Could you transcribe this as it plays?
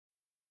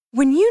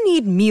When you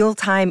need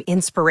mealtime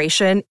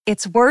inspiration,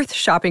 it's worth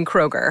shopping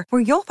Kroger,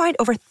 where you'll find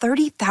over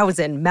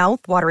 30,000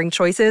 mouth-watering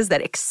choices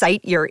that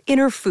excite your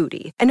inner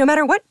foodie. And no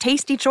matter what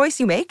tasty choice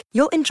you make,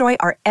 you'll enjoy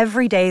our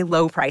everyday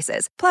low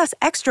prices, plus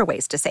extra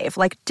ways to save,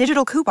 like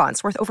digital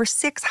coupons worth over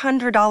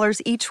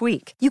 $600 each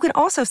week. You can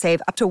also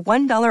save up to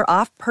 $1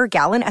 off per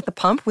gallon at the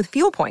pump with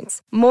fuel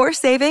points. More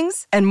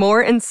savings and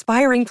more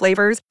inspiring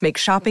flavors make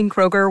shopping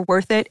Kroger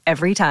worth it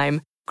every time.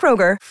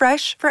 Kroger,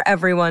 fresh for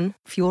everyone.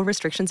 Fuel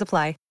restrictions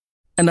apply.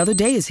 Another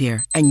day is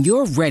here, and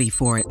you're ready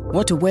for it.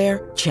 What to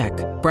wear? Check.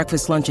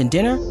 Breakfast, lunch, and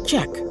dinner?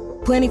 Check.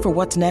 Planning for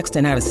what's next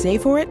and how to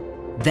save for it?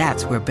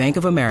 That's where Bank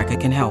of America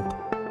can help.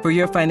 For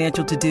your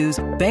financial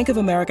to-dos, Bank of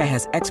America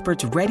has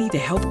experts ready to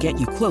help get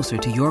you closer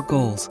to your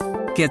goals.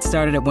 Get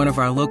started at one of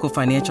our local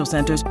financial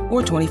centers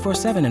or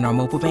 24/7 in our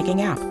mobile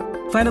banking app.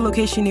 Find a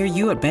location near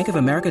you at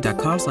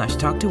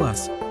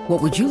bankofamerica.com/talktous.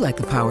 What would you like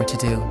the power to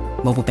do?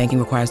 Mobile banking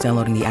requires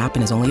downloading the app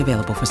and is only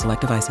available for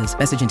select devices.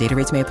 Message and data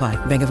rates may apply.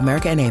 Bank of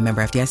America N.A.,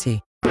 member FDIC.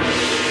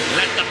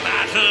 Let the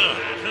battle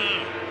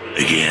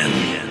begin.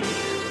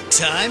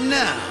 Time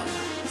now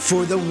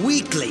for the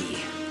weekly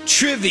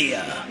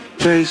trivia.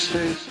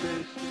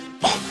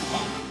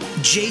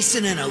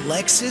 Jason and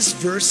Alexis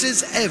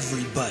versus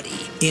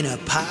everybody in a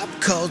pop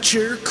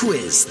culture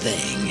quiz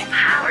thing.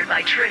 Powered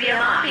by Trivia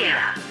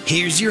Mafia.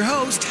 Here's your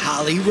host,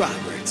 Holly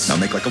Roberts. Now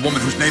make like a woman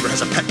whose neighbor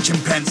has a pet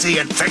chimpanzee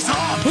and face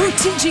off. Ooh,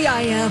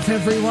 TGIF,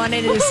 everyone.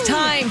 It is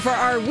time for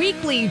our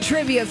weekly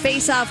Trivia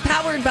Face-Off,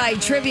 powered by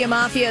Trivia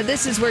Mafia.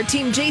 This is where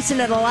Team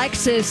Jason and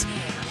Alexis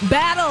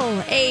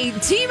battle a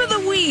Team of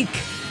the Week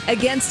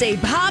against a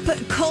pop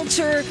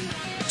culture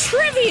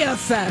trivia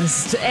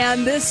fest.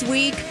 And this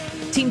week,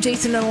 Team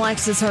Jason and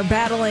Alexis are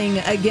battling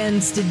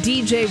against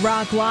DJ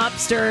Rock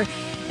Lobster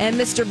and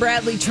Mr.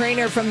 Bradley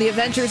Trainer from The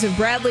Adventures of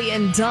Bradley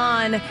and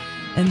Dawn.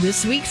 And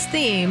this week's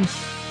theme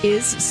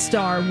is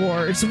Star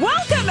Wars.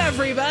 Welcome,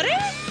 everybody.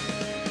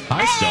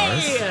 Hi,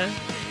 Stars.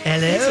 Hello.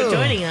 Thanks for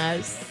joining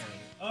us.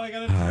 Oh, I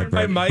got to turn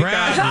my mic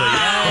Bradley.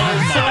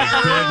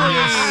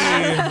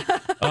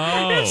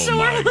 Oh,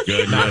 my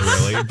goodness. Not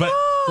really, but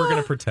we're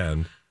going to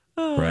pretend.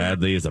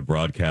 Bradley is a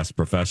broadcast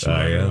professional.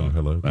 I am.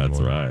 Hello. That's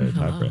right.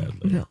 Hi,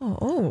 Bradley.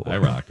 Oh. Hi,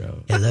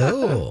 Rocco.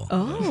 Hello.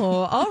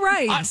 Oh, all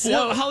right.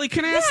 Well, Holly,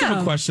 can I ask you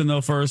a question,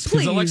 though, first?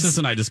 Because Alexis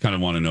and I just kind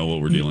of want to know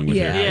what we're dealing with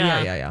here.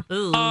 Yeah.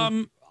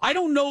 I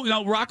don't know.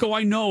 Now, Rocco,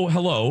 I know,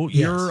 hello,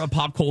 you're a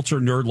pop culture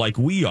nerd like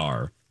we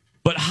are.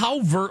 But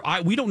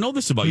we don't know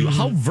this about you.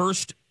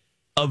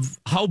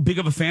 How big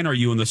of a fan are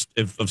you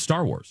of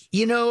Star Wars?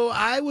 You know,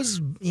 I was,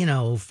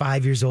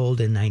 5 years old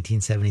in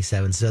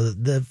 1977. So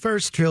the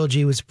first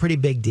trilogy was a pretty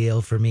big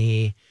deal for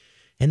me.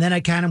 And then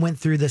I kind of went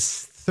through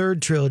this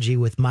third trilogy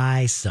with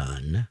my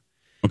son.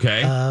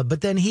 Okay.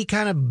 But then he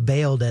kind of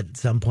bailed at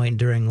some point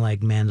during like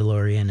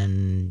Mandalorian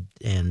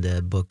and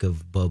the Book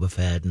of Boba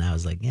Fett. And I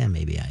was like, yeah,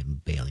 maybe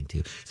I'm bailing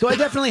too. So I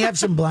definitely have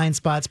some blind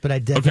spots, but I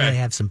definitely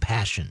have some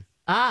passion.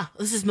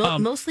 This is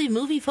mostly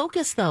movie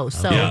focused, though.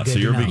 So so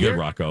you're good,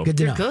 Rocco. Good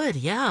to know. Good,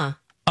 yeah.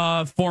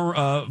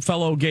 For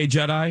fellow gay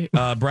Jedi,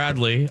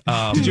 Bradley.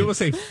 Did you almost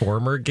say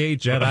former gay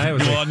Jedi? I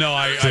was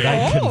did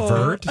I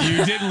convert?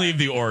 You didn't leave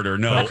the order.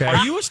 No. Okay.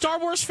 Are you a Star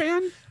Wars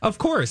fan? Of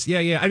course.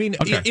 Yeah. I mean,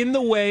 in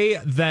the way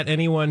that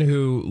anyone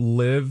who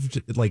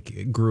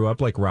grew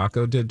up like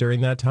Rocco did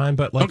during that time.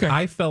 But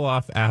I fell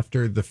off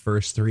after the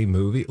first three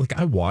movies. Like,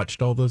 I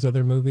watched all those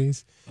other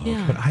movies.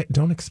 Yeah. But I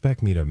don't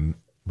expect me to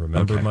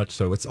remember much.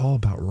 So it's all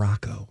about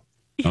Rocco.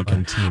 Okay.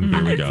 On team.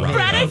 Here we go.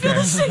 Brad, I feel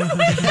the same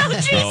way now,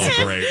 Jason. Oh,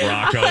 great.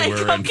 Rocco,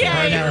 we're in for it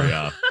here.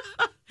 Yeah.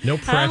 No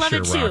pressure,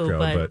 too, Rocco,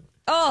 but...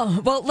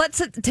 Oh, well, let's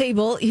set the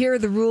table. Here are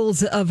the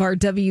rules of our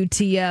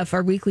WTF,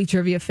 our weekly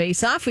trivia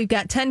face-off. We've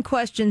got 10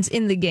 questions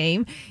in the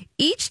game.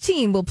 Each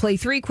team will play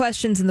 3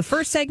 questions in the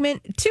first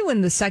segment, 2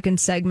 in the second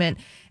segment,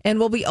 and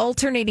we'll be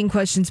alternating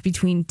questions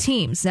between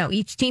teams. Now,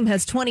 each team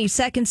has 20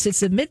 seconds to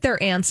submit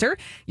their answer.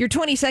 Your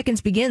 20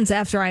 seconds begins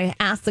after I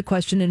ask the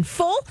question in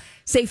full.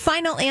 Say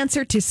final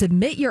answer to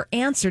submit your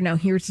answer. Now,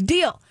 here's the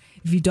deal.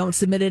 If you don't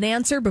submit an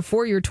answer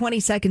before your 20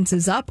 seconds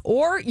is up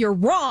or you're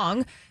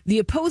wrong, the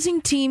opposing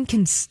team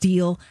can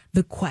steal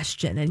the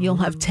question, and you'll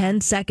have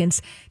 10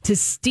 seconds to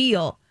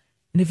steal.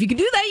 And if you can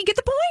do that, you get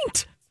the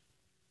point.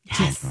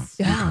 Yes.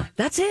 Yeah,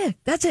 that's it.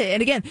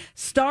 And again,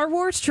 Star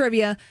Wars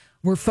trivia,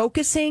 we're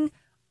focusing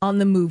on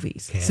the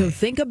movies. Okay. So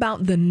think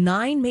about the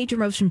 9 major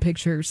motion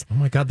pictures. Oh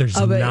my God, there's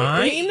 9?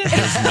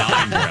 There's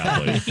 9,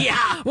 Bradley.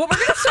 Yeah. Well, we're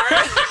going to start...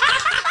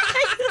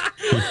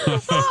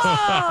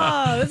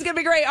 Oh, this is going to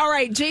be great. All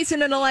right,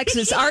 Jason and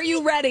Alexis, are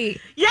you ready?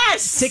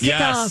 Yes. To kick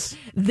off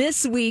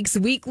this week's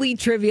weekly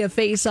trivia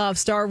face-off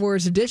Star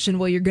Wars edition.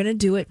 Well, you're going to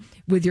do it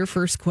with your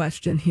first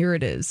question. Here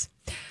it is.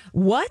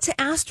 What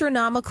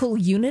astronomical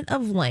unit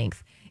of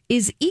length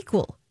is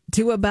equal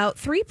to about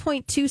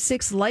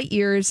 3.26 light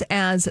years,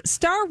 as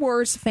Star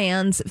Wars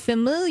fans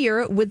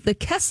familiar with the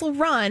Kessel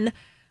Run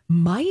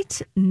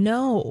might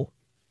know?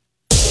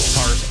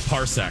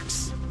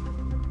 Parsecs.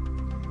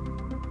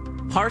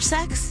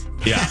 Parsecs?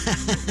 Yeah.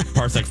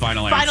 Parsec,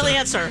 final answer. Final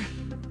answer.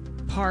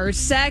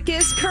 Parsec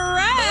is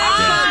correct.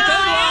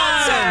 Good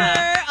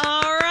answer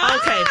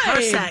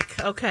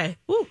Okay.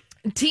 Ooh.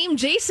 Team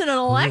Jason and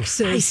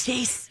Alexis. Nice,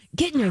 Jace.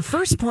 Getting your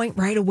first point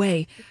right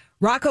away.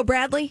 Rocco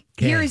Bradley,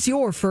 here is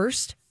your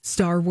first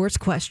Star Wars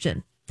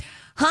question.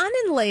 Han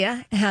and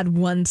Leia had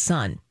one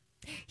son.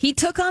 He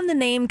took on the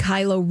name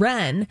Kylo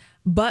Ren,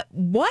 but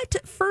what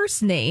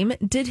first name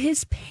did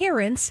his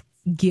parents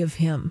give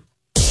him?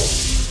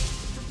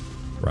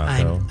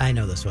 Rocco. I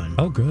know this one.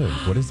 Oh, good.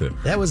 What is it?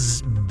 That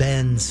was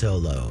Ben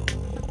Solo.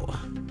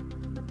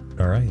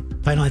 All right.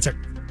 Final answer.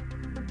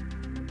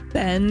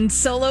 Ben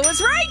Solo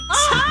is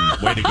right.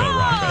 Way to go,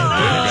 Rocco.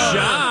 Good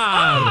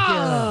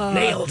job.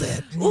 Nailed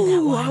it.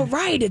 Ooh, all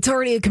right. It's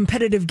already a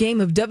competitive game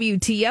of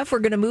WTF. We're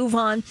going to move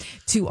on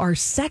to our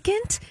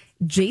second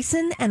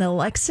Jason and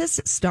Alexis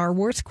Star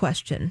Wars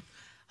question.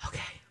 Okay.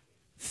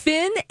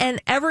 Finn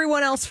and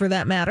everyone else, for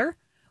that matter,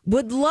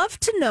 would love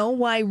to know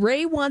why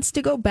Rey wants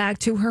to go back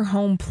to her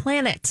home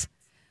planet.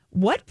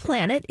 What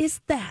planet is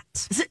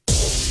that?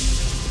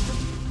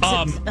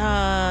 Oh,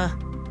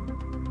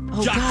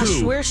 Jakku.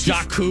 gosh, where's she?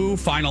 Jakku,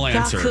 final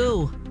answer.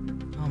 Jakku.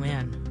 Oh,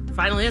 man.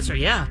 Final answer,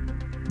 yeah.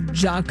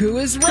 Jakku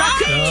is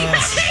right.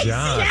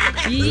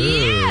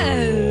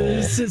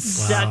 Yes.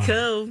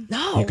 Jakku.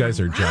 No, You guys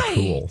are right.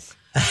 Jakku.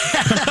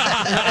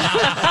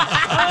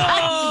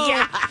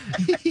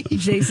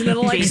 Jason and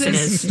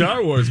Alexis.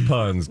 Star Wars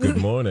puns. Good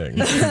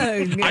morning.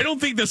 I don't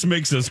think this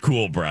makes us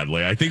cool,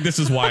 Bradley. I think this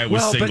is why I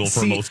was Well, but single for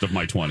see- most of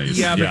my 20s.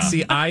 Yeah, but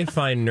see, I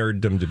find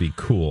nerddom to be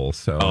cool.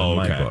 So in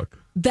my okay. book.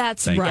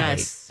 That's Thank right.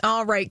 Yes.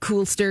 All right,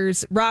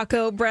 coolsters.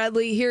 Rocco,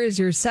 Bradley, here is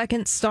your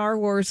second Star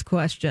Wars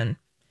question.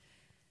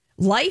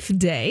 Life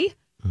Day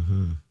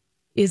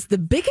is the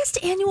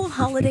biggest annual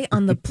holiday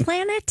on the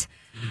planet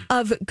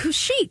of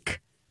Kashyyyk,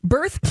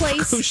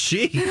 birthplace.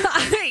 Kashyyyk.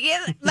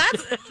 Yeah,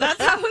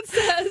 that's how it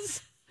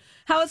says.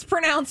 How it's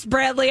pronounced,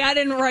 Bradley. I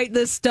didn't write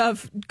this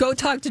stuff. Go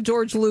talk to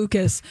George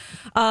Lucas.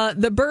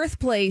 The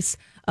birthplace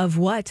of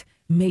what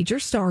major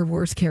Star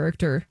Wars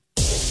character?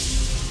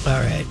 All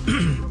right.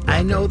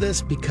 I know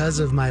this because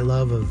of my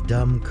love of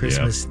dumb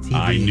Christmas TV.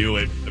 I knew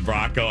it,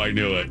 Rocco. I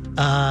knew it.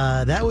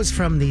 That was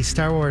from the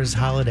Star Wars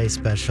Holiday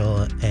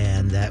Special,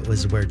 and that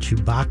was where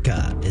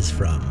Chewbacca is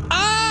from.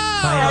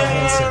 Final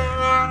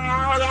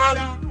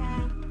answer.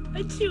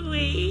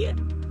 Chewie.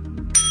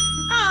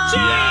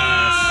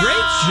 Yes.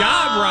 Great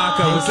job,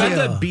 Rocco. Was Thank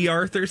that you. the B.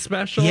 Arthur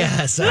special?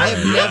 Yes,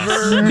 I've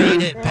never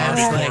made it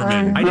past like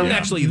I didn't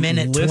actually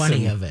minute listen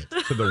 20 of it.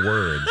 to the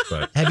words,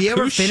 but Have you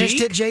ever Kashyyyk?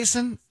 finished it,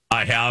 Jason?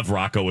 I have,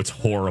 Rocco. It's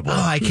horrible. Oh,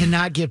 I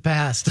cannot get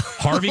past.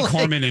 Harvey like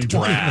Korman in 20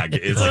 drag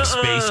minutes. is like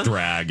space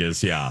drag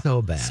is, yeah.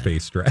 So bad.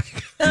 Space Drag.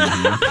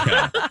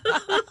 Yeah.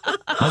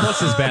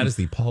 Almost as bad as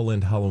the Paul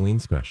Lynde Halloween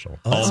special.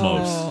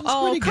 Almost.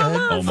 Oh, Pretty come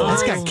good. on,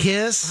 Almost. It's got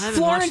Kiss, I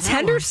haven't watched Florence that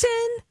one.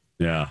 Henderson.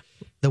 Yeah.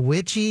 the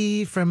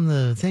witchy from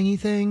the thingy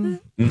thing,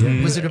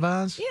 Wizard of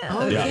Oz. Yeah.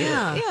 Oh,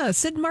 yeah. Yeah.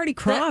 Sid and Marty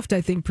Krofft,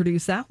 I think,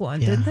 produced that one,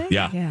 didn't they?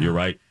 Yeah, you're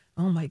right.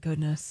 Oh, my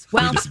goodness. We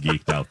Well, just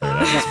geeked out there.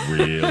 That was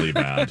really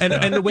bad.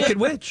 And the Wicked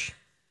Witch.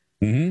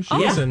 Mhm. She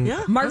was in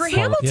Margaret Paul-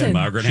 Hamilton. Yeah,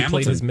 Margaret she played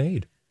Hamilton. his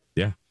maid.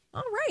 Yeah.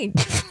 All right.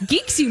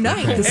 Geeks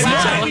unite. This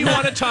Anytime time. you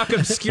want to talk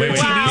obscure Wait,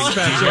 TV do you hear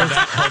specials.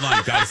 that? Hold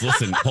on, guys.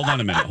 Listen. Hold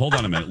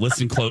on a minute.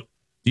 Listen close.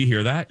 Do you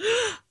hear that?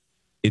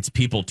 It's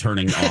people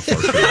turning off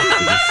our show. We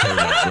just heard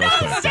that real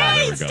quick.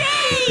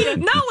 There we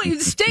go. No,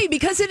 stay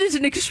because it is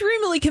an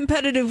extremely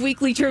competitive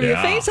weekly trivia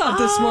Yeah. face-off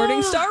this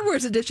morning. Star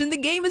Wars edition. The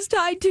game is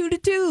tied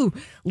 2-2.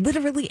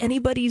 Literally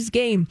anybody's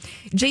game.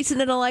 Jason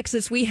and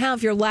Alexis, we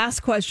have your last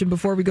question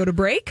before we go to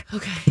break.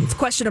 Okay. It's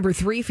question number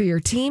 3 for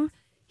your team.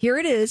 Here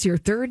it is, your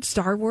third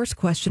Star Wars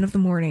question of the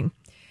morning.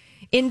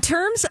 In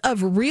terms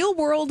of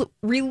real-world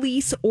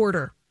release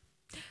order,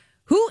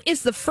 who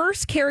is the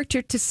first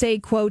character to say,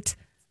 quote,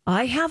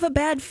 I have a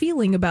bad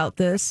feeling about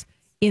this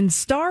in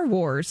Star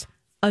Wars,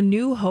 A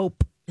New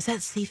Hope? Is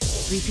that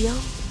C-3PO?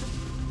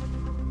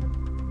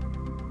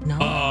 No.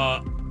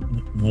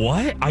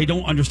 What? I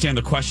don't understand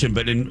the question,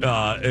 but in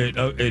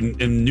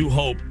New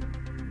Hope,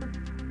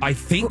 I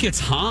think it's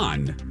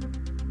Han.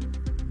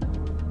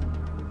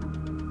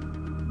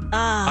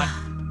 I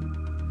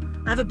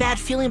have a bad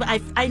feeling,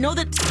 but I know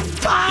that.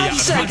 Han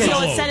seconds.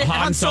 Solo. It said it.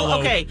 Han Solo.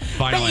 Okay.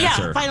 Final But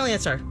answer. Yeah, final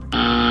answer.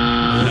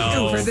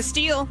 No. For the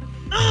steal.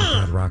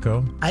 God,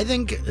 Rocco. I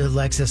think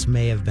Alexis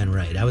may have been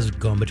right. I was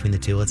going between the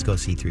two. Let's go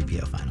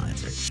C-3PO. Final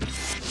answer.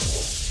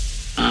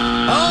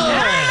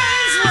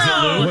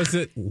 Was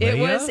it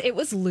Leia? It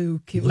was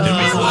Luke. It was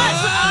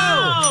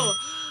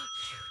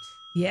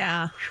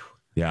Yeah.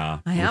 Yeah.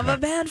 I have a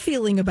bad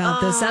feeling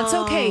about this. That's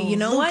okay. You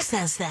know Luke what?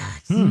 says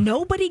that.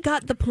 Nobody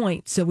got the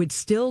point, so it's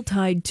still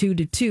tied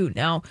 2-2.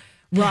 Now,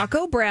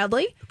 Rocco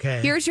Bradley,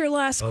 Okay. here's your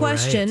last All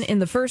question right. in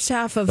the first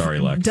half of Sorry,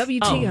 Lex.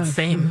 WTF. Oh,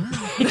 same.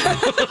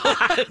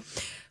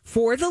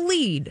 For the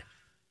lead,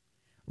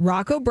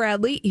 Rocco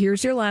Bradley,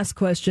 here's your last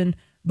question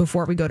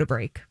before we go to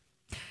break.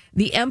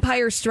 The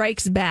Empire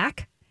Strikes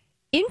Back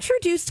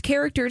introduced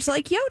characters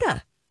like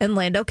Yoda and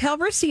Lando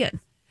Calrissian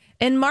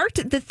and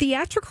marked the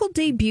theatrical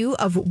debut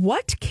of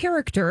what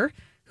character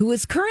who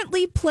is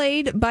currently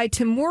played by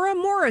Tamura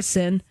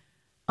Morrison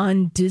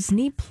on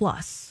Disney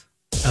Plus?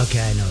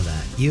 Okay, I know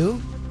that.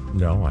 You?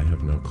 No, I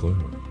have no clue.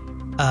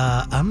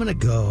 I'm going to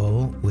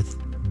go with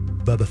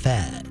Boba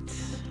Fett.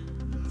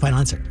 Final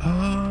answer.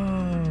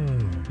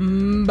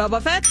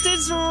 Boba Fett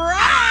is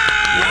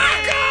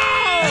right.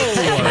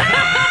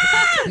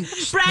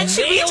 Brad,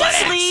 should we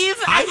just leave?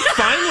 I'm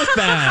fine with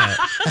that.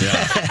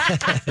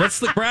 Yeah.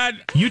 Let's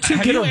Brad. You two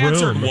Have get you a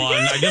answered room. one?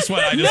 I just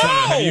want to.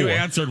 Have you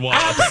answered one?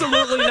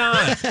 Absolutely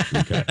not.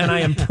 Okay. And I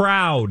am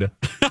proud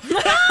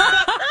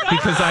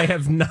because I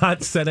have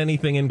not said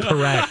anything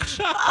incorrect.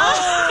 You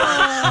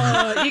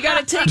got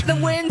to take the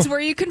wins where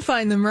you can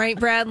find them, right,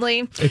 Bradley?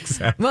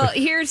 Exactly. Well,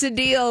 here's the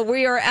deal.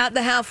 We are at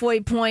the halfway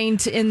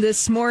point in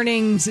this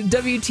morning's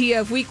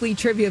WTF Weekly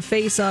Trivia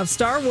Face-Off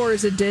Star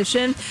Wars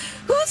edition.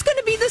 Who's going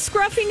to be the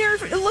scruffy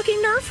looking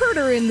nerf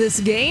herder in this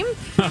game?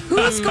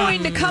 Who's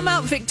going to come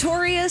out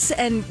victorious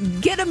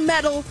and get a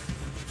medal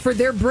for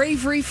their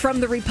bravery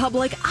from the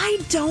Republic? I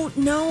don't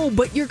know,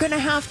 but you're going to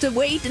have to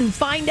wait and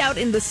find out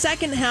in the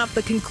second half,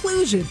 the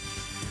conclusion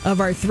of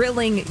our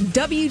thrilling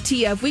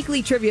WTF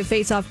Weekly Trivia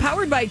Face-Off,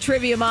 powered by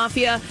Trivia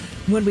Mafia,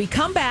 when we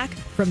come back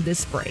from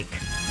this break.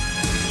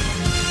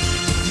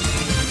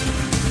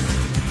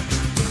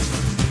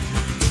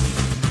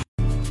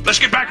 Let's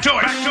get back to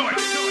it.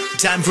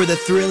 Time for the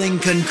thrilling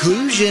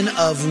conclusion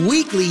of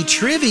Weekly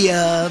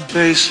Trivia.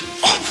 Base.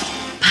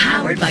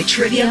 Powered by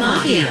Trivia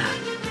Mafia.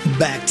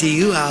 Back to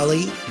you,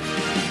 Holly.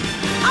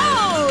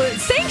 Oh,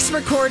 thanks,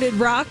 Recorded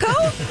Rocco.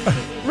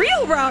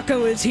 Real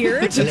Rocco is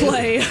here to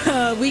play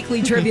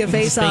Weekly Trivia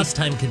Face-Off.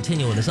 Space-time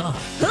continuum is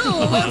off.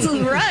 Oh, that's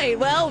right.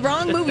 Well,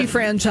 wrong movie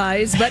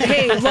franchise. But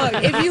hey, look,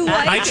 if you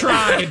like... I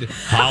tried.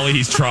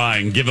 Holly's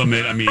trying. Give him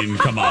it. I mean,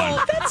 come on.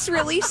 Oh, that's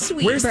really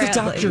sweet, Where's Bradley.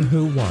 the Doctor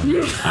Who one?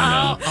 You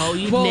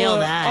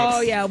nailed that. Oh,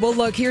 yeah. Well,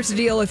 look, here's the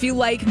deal. If you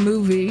like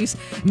movies,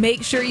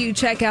 make sure you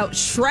check out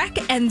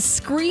Shrek and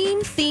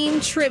Scream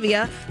themed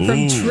trivia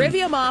from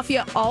Trivia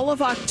Mafia all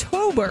of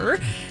October.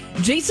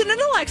 Jason and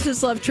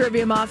Alexis love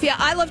Trivia Mafia.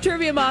 I love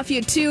Trivia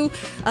Mafia, too.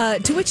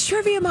 To which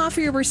Trivia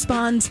Mafia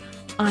responds,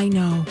 I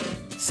know.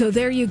 So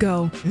there you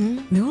go.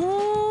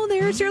 No,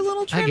 there's your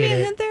little trivia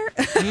hint there.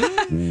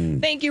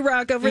 Thank you,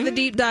 Rocco, for the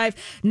deep dive.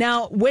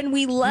 Now, when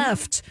we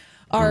left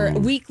our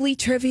weekly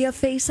trivia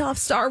face-off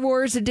Star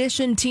Wars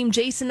edition, Team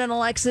Jason and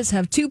Alexis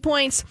have 2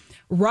 points.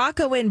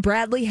 Rocco and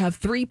Bradley have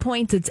 3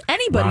 points. It's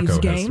anybody's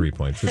Rocco game. has 3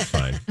 points. It's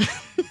fine.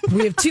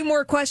 We have 2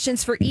 more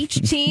questions for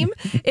each team.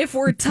 If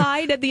we're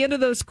tied at the end of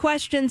those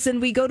questions, then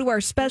we go to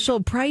our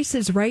special Price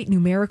is Right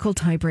numerical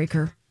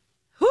tiebreaker.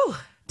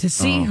 To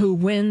see who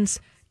wins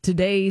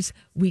today's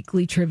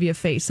weekly trivia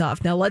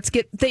face-off. Now let's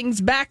get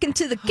things back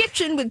into the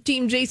kitchen with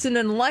Team Jason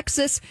and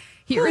Alexis.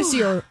 Here is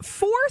your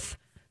 4th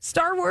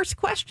Star Wars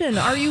question.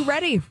 Are you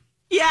ready?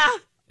 Yeah.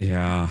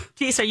 Yeah.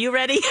 Jace, are you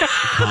ready?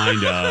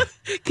 Kinda.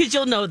 Because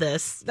you'll know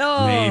this.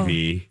 Oh.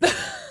 Maybe.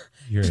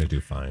 You're going to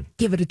do fine.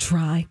 Give it a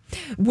try.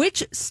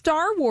 Which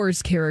Star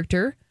Wars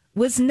character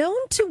was known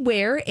to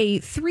wear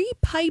a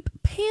 3-pipe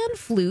pan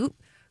flute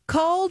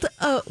called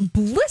a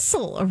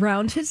blistle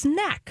around his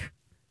neck?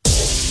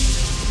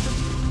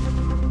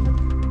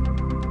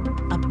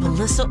 A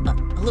blistle, a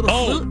little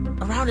flute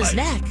around his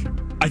neck.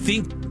 I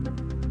think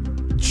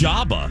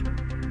Jabba.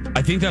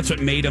 I think that's what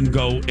made him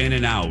go in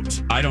and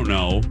out. I don't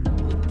know.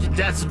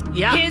 That's,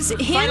 His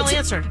final hint,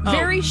 answer.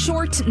 Very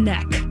short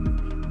neck. Does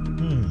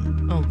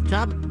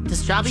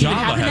Jabba even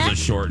have a has neck? a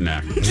short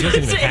neck. He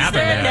doesn't even have a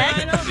neck.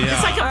 Yeah.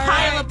 It's like a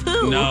pile of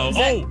poo. No.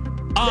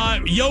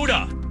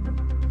 Yoda.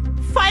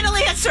 Final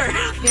answer.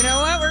 You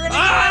know what? We're going to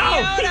go with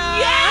Yoda.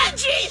 Yeah,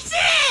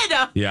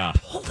 Jason. Yeah.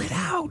 Pulled it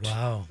out.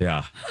 Wow.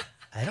 Yeah.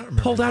 I don't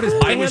remember. Pulled out his I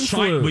pan was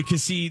trying flute.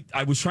 because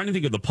I was trying to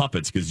think of the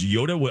puppets because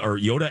Yoda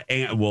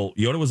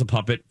was a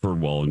puppet for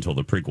until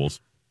the prequels,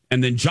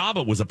 and then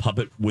Jabba was a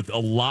puppet with a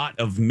lot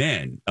of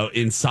men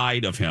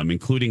inside of him,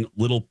 including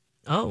little.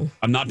 Oh,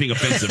 I'm not being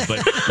offensive,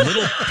 but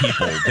little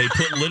people. They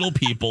put little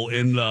people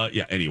in the.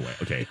 Yeah. Anyway.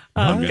 Okay.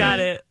 Got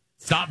it.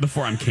 Stop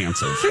before I'm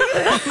canceled.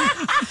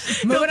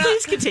 No,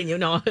 please continue.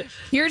 No.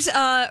 Here's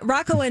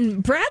Rocco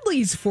and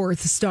Bradley's 4th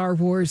Star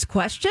Wars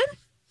question.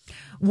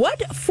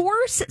 What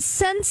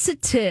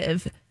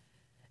force-sensitive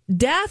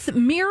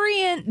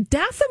Dathomirian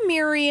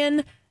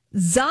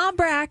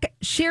Zabrak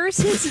shares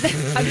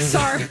his... I'm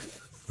sorry.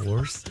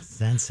 Force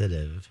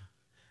sensitive.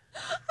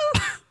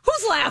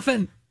 Who's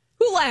laughing?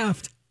 Who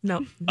laughed?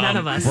 No, none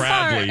of us.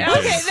 Bradley. All right.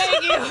 Okay,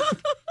 thank you.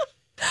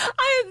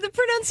 I have the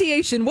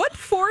pronunciation. What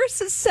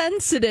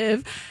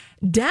force-sensitive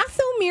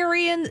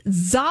Dathomirian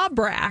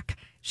Zabrak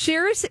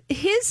shares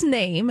his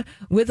name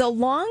with a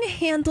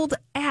long-handled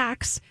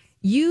axe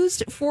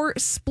used for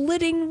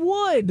splitting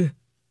wood?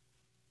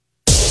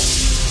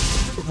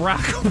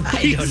 Rocco,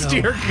 please,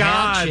 dear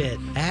God. Hatchet,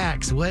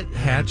 axe, what?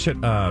 Hatchet,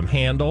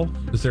 handle.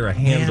 Is there a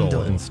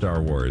handle in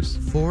Star Wars?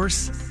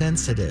 Force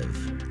sensitive.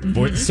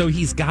 So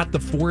he's got the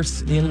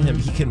force in him.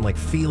 He can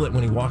feel it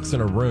when he walks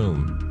in a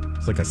room.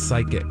 It's like a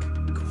psychic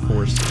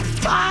force.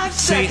 5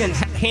 seconds.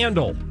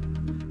 Handle.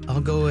 I'll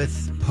go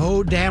with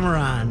Poe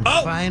Dameron.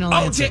 Final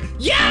answer.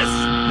 Yes!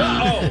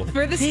 No.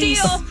 For the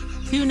steal.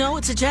 Do you know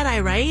it's a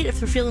Jedi, right? If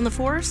they're feeling the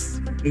Force?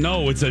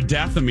 No, it's a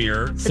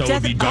Dathomir, so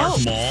it'd be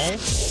Darth Maul.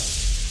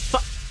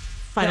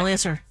 Final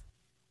answer.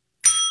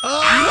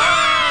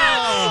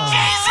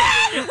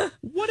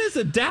 What is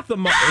a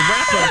Dathomol?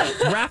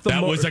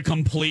 That was a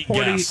complete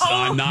guess.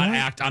 I'm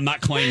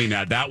not claiming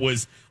that. That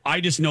was. I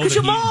just know that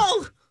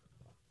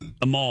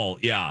a mall.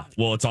 Yeah.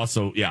 Well, it's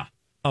also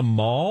a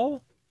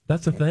mall.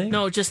 That's a thing.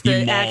 No, just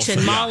the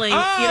action mauling.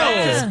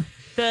 Oh.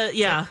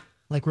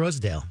 Like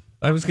Rosedale.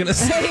 I was gonna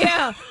say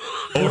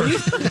or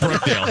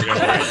Brookdale.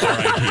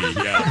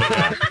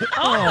 Yeah.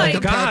 Oh my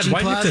God!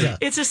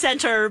 It's a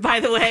center,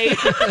 by the way.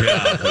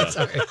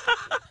 Sorry.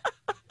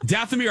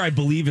 Dathomir, I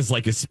believe, is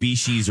like a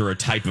species or a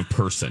type of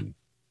person,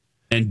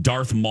 and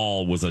Darth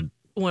Maul was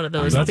one of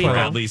those.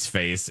 Bradley's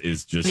face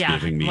is just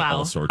giving me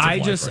all sorts of.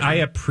 I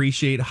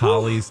appreciate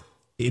Holly's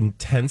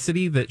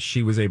intensity that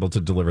she was able to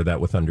deliver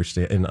that with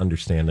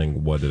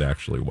understanding what it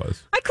actually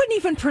was. I couldn't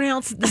even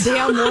pronounce the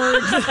damn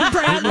word,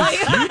 Bradley.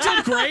 You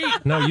did great.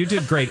 No, you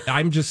did great.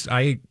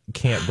 I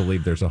can't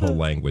believe there's a whole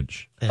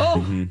language.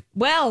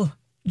 Well,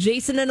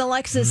 Jason and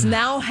Alexis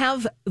now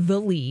have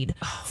the lead.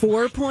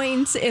 4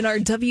 points in our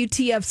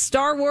WTF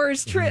Star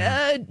Wars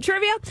trivia.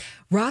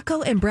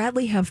 Rocco and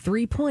Bradley have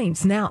 3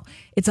 points. Now,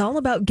 it's all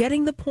about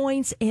getting the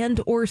points and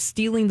or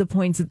stealing the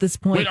points at this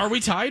point. Wait, are we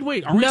tied?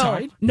 Wait, are we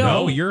tied?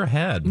 No, you're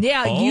ahead.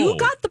 Yeah, you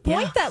got the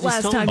point that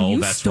last time.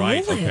 You that's stole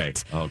right.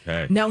 it.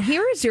 Okay. Now,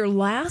 here is your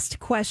last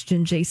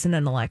question, Jason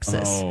and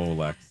Alexis. Oh,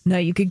 Lex. Now,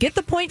 you could get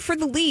the point for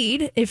the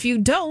lead. If you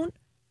don't,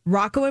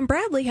 Rocco and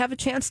Bradley have a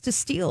chance to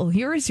steal.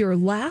 Here is your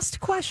last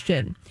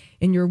question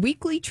in your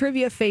weekly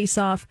trivia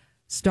face-off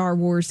Star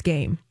Wars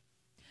game.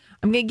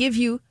 I'm going to give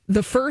you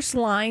the first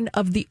line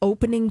of the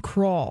opening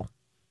crawl.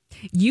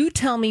 You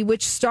tell me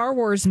which Star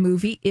Wars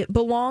movie it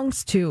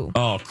belongs to.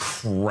 Oh,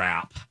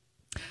 crap.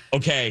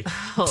 Okay.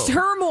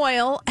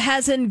 Turmoil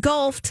has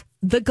engulfed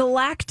the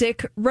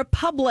Galactic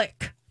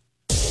Republic.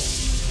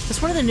 It's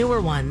one of the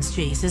newer ones,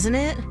 Jace, isn't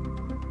it?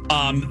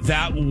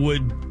 That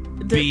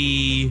would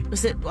be...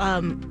 Was it...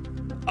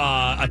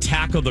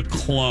 Attack of the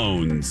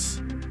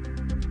Clones.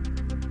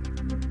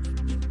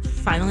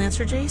 Final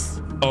answer, Jace?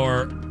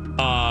 Or,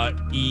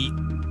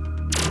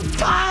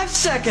 5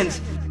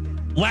 seconds.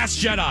 Last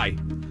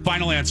Jedi.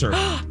 Final answer. For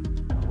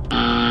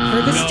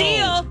the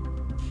steal.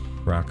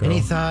 Rocco.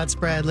 Any thoughts,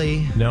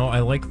 Bradley? No, I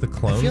like the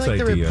clones I feel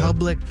like idea. the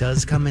Republic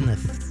does come in the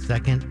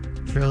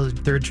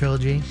third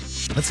trilogy.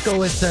 Let's go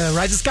with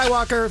Rise of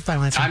Skywalker.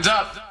 Final answer. Time's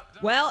up.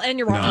 Well, and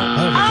you're wrong.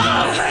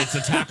 No, it's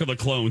Attack of the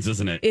Clones,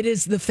 isn't it? It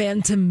is the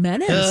Phantom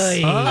Menace.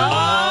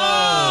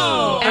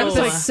 Oh!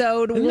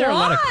 Episode 1. Isn't there a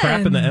lot of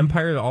crap in the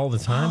Empire all the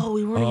time? Oh,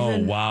 we weren't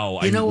even...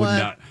 wow. You know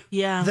what?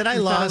 Yeah. That I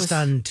lost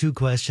on 2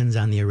 questions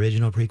on the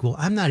original prequel.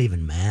 I'm not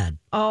even mad.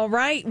 All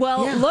right.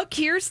 Well, look,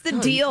 here's the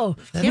deal.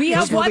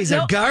 Those movies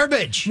are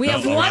garbage. We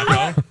have one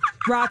more.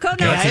 Rocco,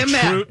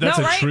 no. That's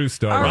a true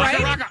story. All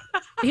right.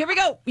 Here we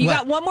go. You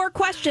got one more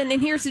question,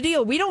 and here's the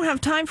deal. We don't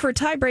have time for a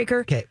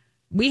tiebreaker. Okay.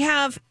 We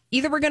have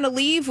either we're going to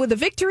leave with a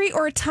victory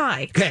or a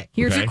tie. Okay.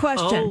 Here's your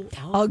question.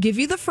 I'll give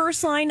you the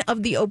first line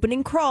of the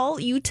opening crawl.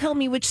 You tell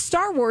me which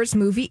Star Wars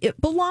movie it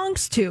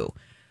belongs to.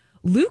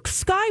 Luke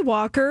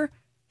Skywalker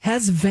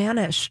has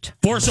vanished.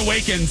 Force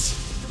Awakens.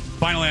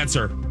 Final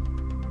answer.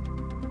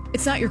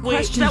 It's not your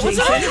question, that was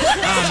Jason.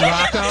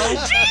 Rocco.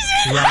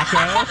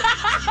 Rocco.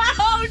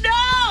 Oh,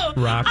 no.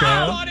 Rocco.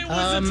 I thought it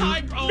was a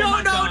tie. Oh,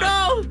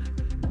 No.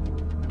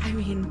 I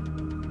mean...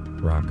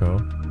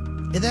 Rocco.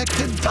 That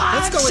could.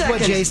 Let's go with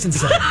what Jason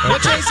said.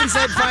 What Jason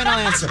said. Final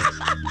answer.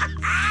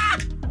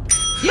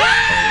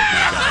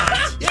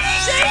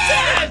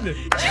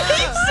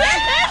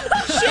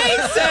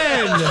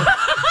 Jason!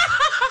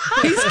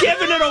 He's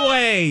giving it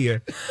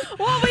away.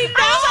 Well, we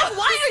know.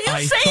 Why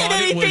are you saying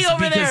anything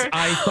over there?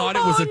 I thought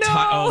it was a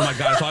tie. Oh my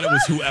God! I thought it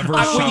was whoever.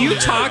 When you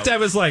talked, I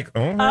was like,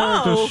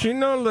 does she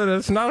know that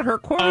it's not her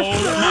question?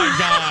 Oh my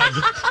God!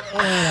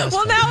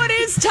 Well, now it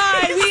is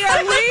tied. We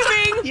are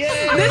leaving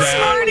this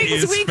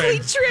morning's weekly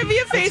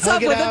trivia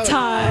face-off with a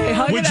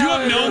tie. Would you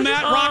have known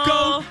that,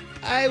 Rocco?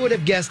 I would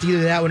have guessed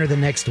either that one or the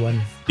next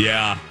one.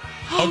 Yeah.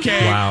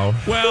 Okay. Wow.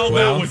 Well,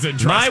 that was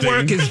interesting. My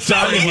work is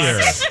done here.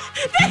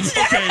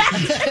 Okay.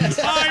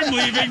 I'm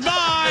leaving.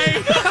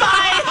 Bye.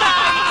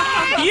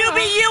 Bye. You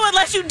be you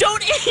unless you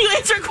don't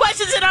answer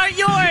questions that aren't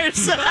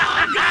yours.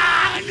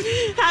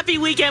 Happy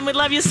weekend. We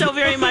love you so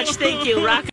very much. Thank you, Rock.